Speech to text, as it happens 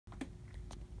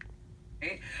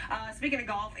Speaking of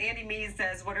golf, Andy Mees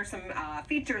says, what are some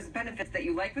features, benefits that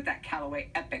you like with that Callaway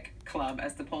Epic club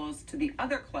as opposed to the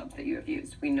other clubs that you have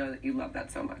used? We know that you love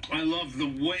that so much. I love the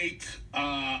weight.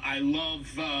 I love,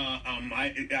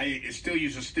 I still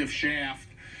use a stiff shaft,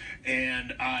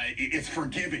 and it's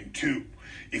forgiving too.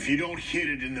 If you don't hit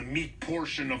it in the meat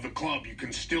portion of the club, you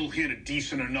can still hit a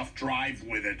decent enough drive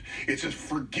with it. It's a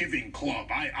forgiving club.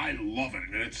 I love it,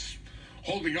 and it's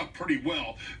holding up pretty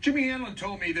well. Jimmy Hanlon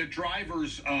told me that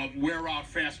drivers wear out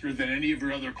faster than any of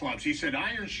your other clubs. He said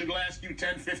irons should last you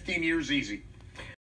 10, 15 years easy.